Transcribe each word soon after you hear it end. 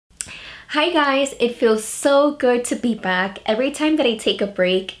Hi guys, it feels so good to be back. Every time that I take a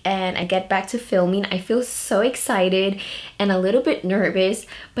break and I get back to filming, I feel so excited and a little bit nervous,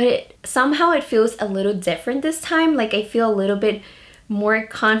 but somehow it feels a little different this time. Like I feel a little bit more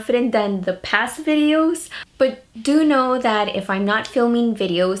confident than the past videos. But do know that if I'm not filming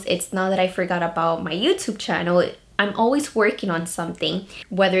videos, it's not that I forgot about my YouTube channel. I'm always working on something,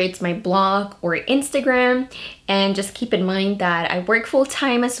 whether it's my blog or Instagram. And just keep in mind that I work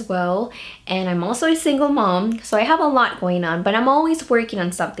full-time as well, and I'm also a single mom, so I have a lot going on, but I'm always working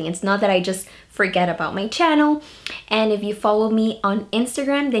on something. It's not that I just forget about my channel. And if you follow me on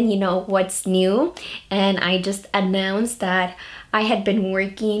Instagram, then you know what's new. And I just announced that I had been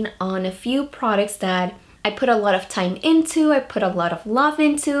working on a few products that I put a lot of time into, I put a lot of love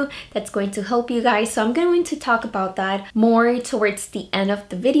into, that's going to help you guys. So I'm going to talk about that more towards the end of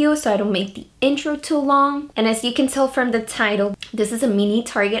the video so I don't make the intro too long. And as you can tell from the title, this is a mini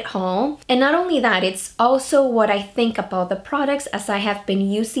Target haul. And not only that, it's also what I think about the products as I have been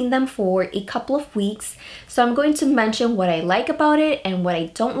using them for a couple of weeks. So I'm going to mention what I like about it and what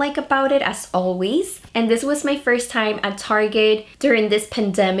I don't like about it, as always. And this was my first time at Target during this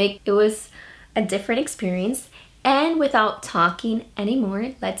pandemic. It was a different experience. And without talking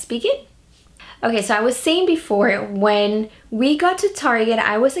anymore, let's begin. Okay, so I was saying before, when we got to Target,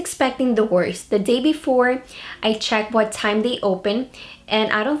 I was expecting the worst. The day before, I checked what time they open,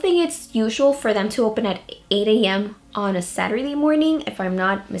 and I don't think it's usual for them to open at 8 a.m. on a Saturday morning, if I'm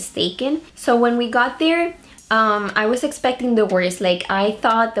not mistaken. So when we got there, I was expecting the worst. Like, I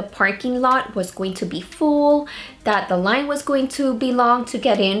thought the parking lot was going to be full, that the line was going to be long to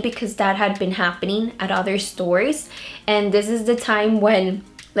get in, because that had been happening at other stores. And this is the time when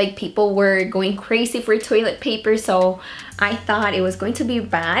like people were going crazy for toilet paper, so I thought it was going to be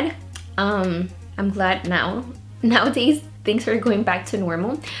bad. I'm glad nowadays things are going back to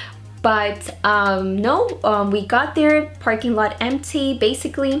normal. But no, we got there, parking lot empty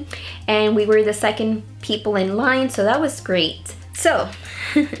basically, and we were the second people in line, so that was great. So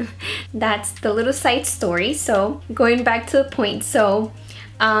that's the little side story. So going back to the point, so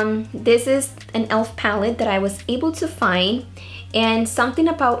this is an e.l.f. palette that I was able to find, and something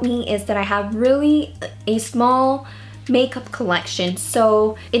about me is that I have really a small makeup collection,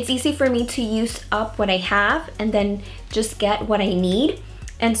 so it's easy for me to use up what I have and then just get what I need.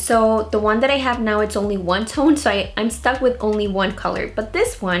 And so the one that I have now, it's only one tone, so I'm stuck with only one color. But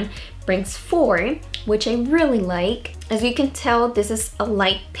this one brings four, which I really like. As you can tell, this is a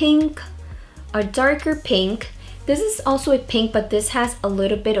light pink, a darker pink. This is also a pink, but this has a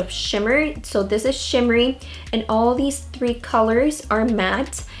little bit of shimmer. So this is shimmery, and all these three colors are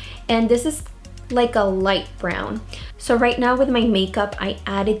matte. And this is like a light brown. So right now with my makeup, I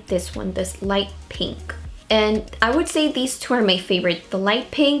added this one, this light pink. And I would say these two are my favorite. The light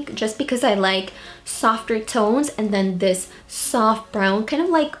pink, just because I like softer tones, and then this soft brown, kind of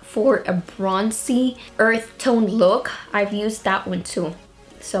like for a bronzy earth tone look. I've used that one too.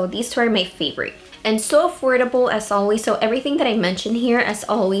 So these two are my favorite. And so affordable as always. So everything that I mentioned here, as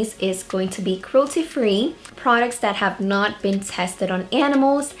always, is going to be cruelty-free. Products that have not been tested on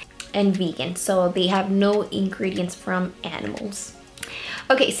animals, and vegan. So they have no ingredients from animals.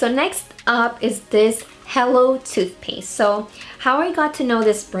 Okay, so next up is this Hello toothpaste. So how I got to know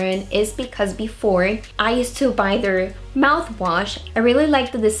this brand is because before I used to buy their mouthwash. I really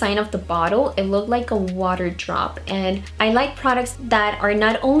liked the design of the bottle. It looked like a water drop, and I like products that are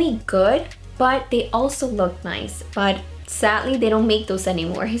not only good, but they also look nice. But sadly, they don't make those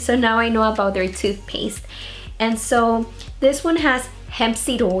anymore. So now I know about their toothpaste. And so this one has hemp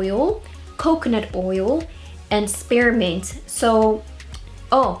seed oil, coconut oil, and spearmint. So,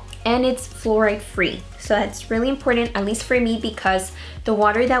 oh, and it's fluoride free. So that's really important, at least for me, because the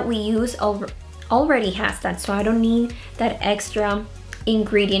water that we use already has that. So I don't need that extra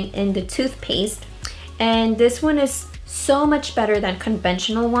ingredient in the toothpaste. And this one is so much better than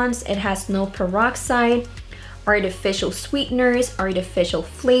conventional ones. It has no peroxide, artificial sweeteners, artificial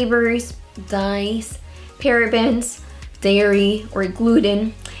flavors, dyes, parabens, dairy, or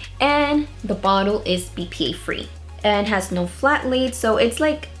gluten. And the bottle is BPA free and has no flat lid. So it's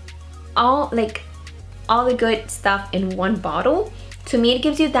like all the good stuff in one bottle. To me, it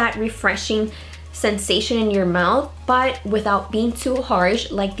gives you that refreshing sensation in your mouth, but without being too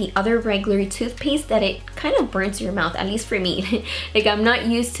harsh like the other regular toothpaste that it kind of burns your mouth, at least for me. Like, I'm not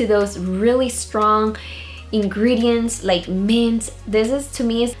used to those really strong ingredients like mint. This is, to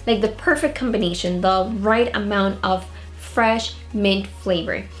me, is like the perfect combination, the right amount of fresh mint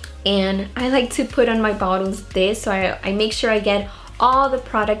flavor. And I like to put on my bottles this, so I make sure I get all the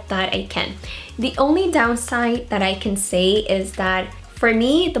product that I can. The only downside that I can say is that For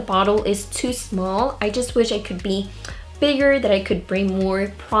me, the bottle is too small. I just wish I could be bigger, that I could bring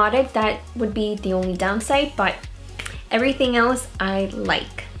more product. That would be the only downside, but everything else I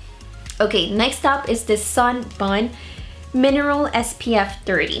like. Okay, next up is this Sun Bun Mineral SPF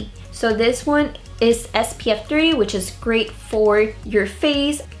 30. So this one is SPF 30, which is great for your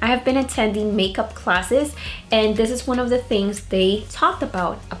face. I have been attending makeup classes, and this is one of the things they talked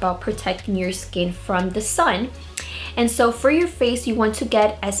about protecting your skin from the sun. And so for your face, you want to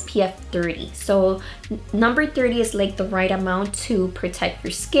get SPF 30. So number 30 is like the right amount to protect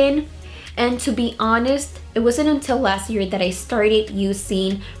your skin. And to be honest, it wasn't until last year that I started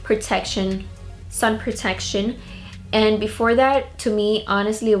using sun protection. And before that, to me,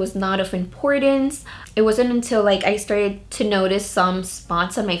 honestly, it was not of importance. It wasn't until like I started to notice some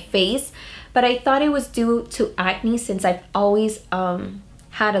spots on my face, but I thought it was due to acne, since I've always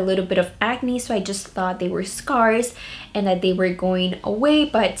had a little bit of acne, so I just thought they were scars and that they were going away.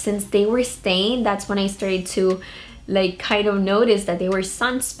 But since they were staying, that's when I started to like kind of notice that they were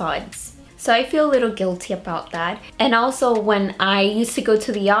sunspots. So I feel a little guilty about that. And also when I used to go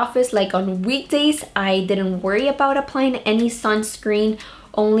to the office, like on weekdays, I didn't worry about applying any sunscreen,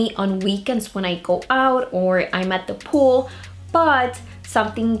 only on weekends when I go out or I'm at the pool. But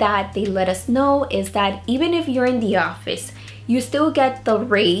something that they let us know is that even if you're in the office, you still get the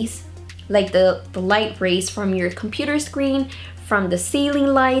rays, like the light rays from your computer screen, from the ceiling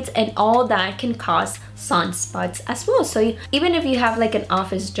lights, and all that can cause sunspots as well. So even if you have like an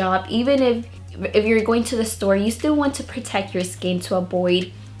office job, even if you're going to the store, you still want to protect your skin to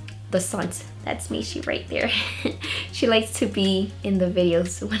avoid the suns. That's Meishi right there. She likes to be in the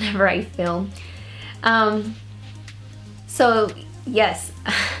videos whenever I film. So yes,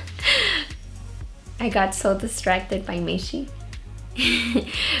 I got so distracted by Meishi.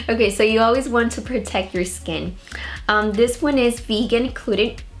 Okay, so you always want to protect your skin. This one is vegan,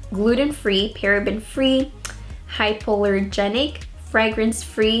 gluten-free, paraben-free, hypoallergenic,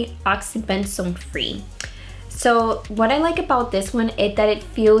 fragrance-free, oxybenzone-free. So what I like about this one is that it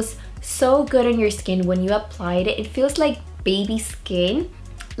feels so good on your skin when you apply it. It feels like baby skin,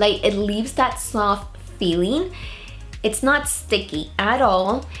 like it leaves that soft feeling. It's not sticky at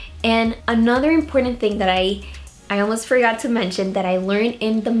all. And another important thing that I almost forgot to mention that I learned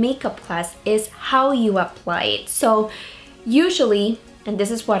in the makeup class is how you apply it. So usually, and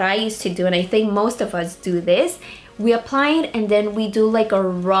this is what I used to do, and I think most of us do this, we apply it and then we do like a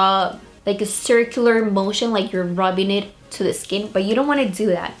rub, like a circular motion, like you're rubbing it to the skin, but you don't want to do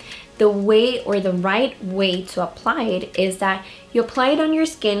that. The way, or the right way to apply it, is that you apply it on your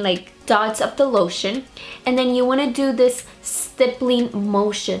skin like dots of the lotion, and then you want to do this stippling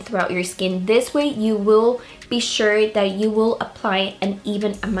motion throughout your skin. This way you will be sure that you will apply an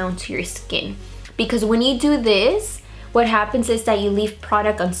even amount to your skin, because when you do this, what happens is that you leave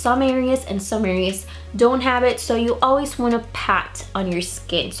product on some areas and some areas don't have it, so you always want to pat on your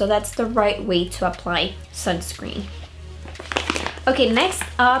skin. So that's the right way to apply sunscreen. Okay, next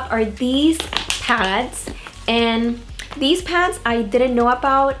up are these pads, and these pads I didn't know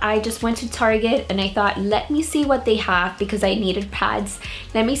about. I just went to Target and I thought, let me see what they have, because I needed pads.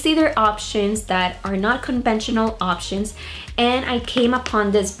 Let me see their options that are not conventional options. And I came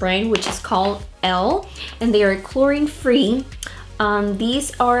upon this brand, which is called L, and they are chlorine free.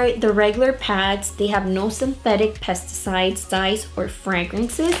 These are the regular pads. They have no synthetic pesticides, dyes, or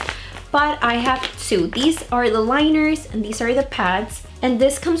fragrances. But I have two. These are the liners and these are the pads. And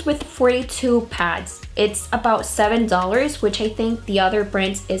this comes with 42 pads. It's about $7, which I think the other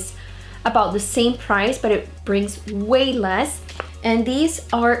brands is about the same price, but it brings way less. And these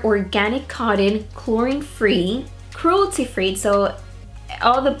are organic cotton, chlorine free, cruelty free, so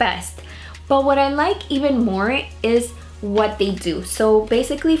all the best. But what I like even more is what they do. So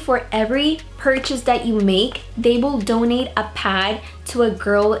basically, for every purchase that you make, they will donate a pad to a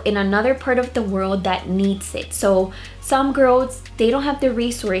girl in another part of the world that needs it. So some girls, they don't have the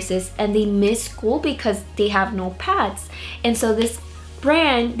resources and they miss school because they have no pads. And so this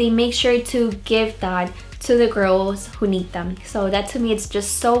brand, they make sure to give that to the girls who need them. So that, to me, it's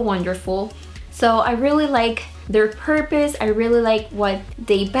just so wonderful. So I really like their purpose. I really like what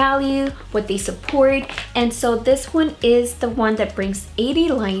they value, what they support. And so this one is the one that brings 80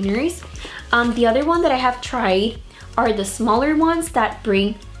 liners. The other one that I have tried are the smaller ones that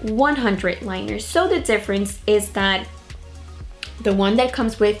bring 100 liners. So the difference is that the one that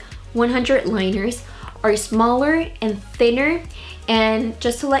comes with 100 liners are smaller and thinner. And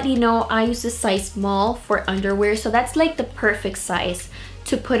just to let you know, I use the size small for underwear, so that's like the perfect size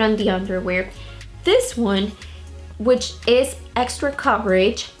to put on the underwear. This one, which is extra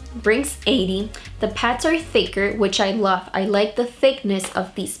coverage, brings 80. The pads are thicker, which I love. I like the thickness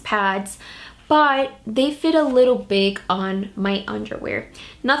of these pads, but they fit a little big on my underwear.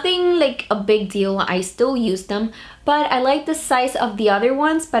 Nothing like a big deal, I still use them, but I like the size of the other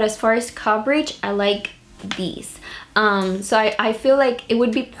ones. But as far as coverage, I like these. So I feel like it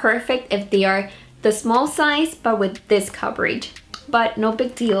would be perfect if they are the small size but with this coverage, but no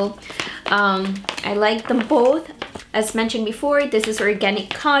big deal. I like them both. As mentioned before, this is organic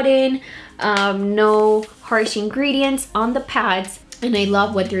cotton, no harsh ingredients on the pads, and I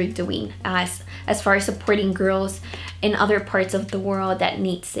love what they're doing as far as supporting girls in other parts of the world that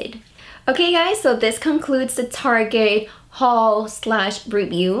needs it. Okay guys, so this concludes the Target haul slash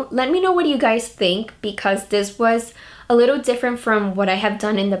review. Let me know what you guys think, because this was a little different from what I have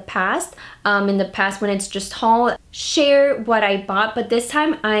done in the past. In the past, when it's just haul, share what I bought, but this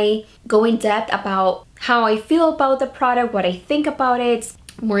time I go in depth about how I feel about the product, what I think about it. It's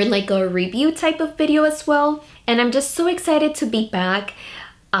more like a review type of video as well, and I'm just so excited to be back.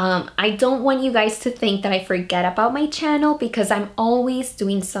 I don't want you guys to think that I forget about my channel, because I'm always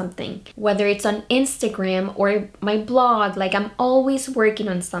doing something, whether it's on Instagram or my blog. Like, I'm always working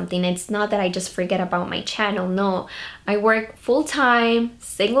on something. It's not that I just forget about my channel. No, I work full-time,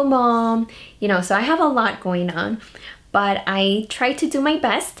 single mom, you know, so I have a lot going on, but I try to do my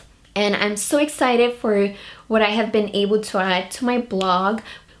best, and I'm so excited for what I have been able to add to my blog,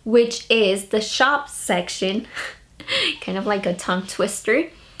 which is the shop section. Kind of like a tongue twister.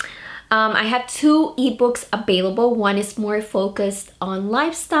 I have 2 ebooks available. One is more focused on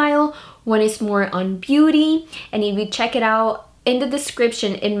lifestyle, one is more on beauty, and if you check it out in the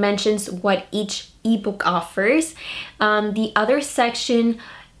description, it mentions what each ebook offers. The other section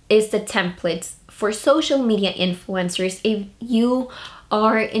is the templates for social media influencers. If you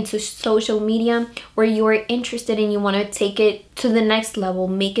are into social media, or you are interested and you want to take it to the next level,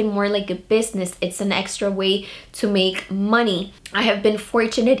 make it more like a business, it's an extra way to make money. I have been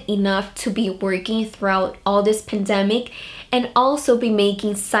fortunate enough to be working throughout all this pandemic and also be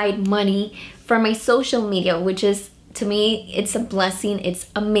making side money from my social media, which is, to me, it's a blessing. It's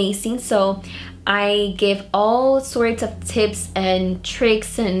amazing. So I give all sorts of tips and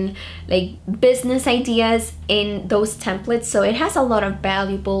tricks and like business ideas in those templates, so it has a lot of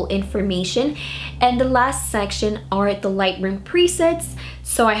valuable information. And the last section are the Lightroom presets,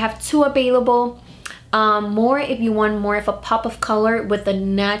 so I have 2 available. More if you want more of a pop of color with a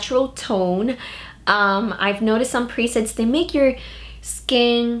natural tone. I've noticed some presets, they make your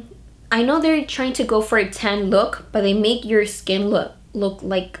skin, I know they're trying to go for a tan look, but they make your skin look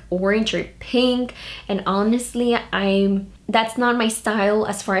like orange or pink, and honestly, that's not my style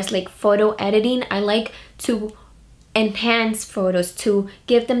as far as like photo editing. I like to enhance photos, to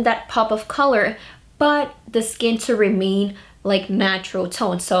give them that pop of color, but the skin to remain like natural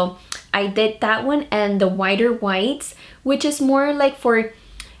tone. So I did that one, and the whiter whites, which is more like for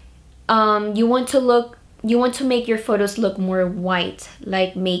you want to make your photos look more white,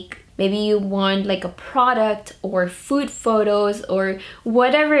 like maybe you want like a product or food photos or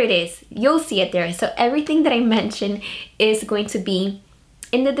whatever it is, you'll see it there. So everything that I mentioned is going to be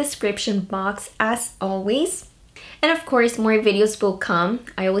in the description box as always. And of course, more videos will come.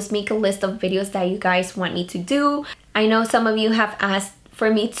 I always make a list of videos that you guys want me to do. I know some of you have asked for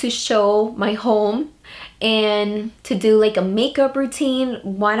me to show my home and to do like a makeup routine,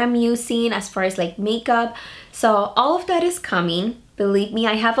 what I'm using as far as like makeup. So all of that is coming. Believe me,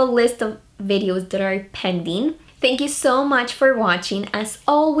 I have a list of videos that are pending. Thank you so much for watching as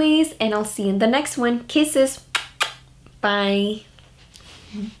always, and I'll see you in the next one. Kisses. Bye.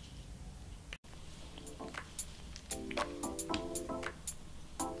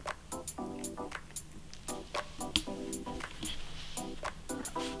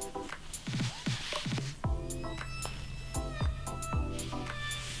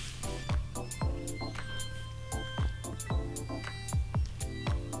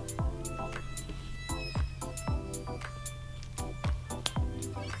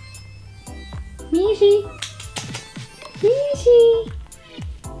 Mishi! Mishi!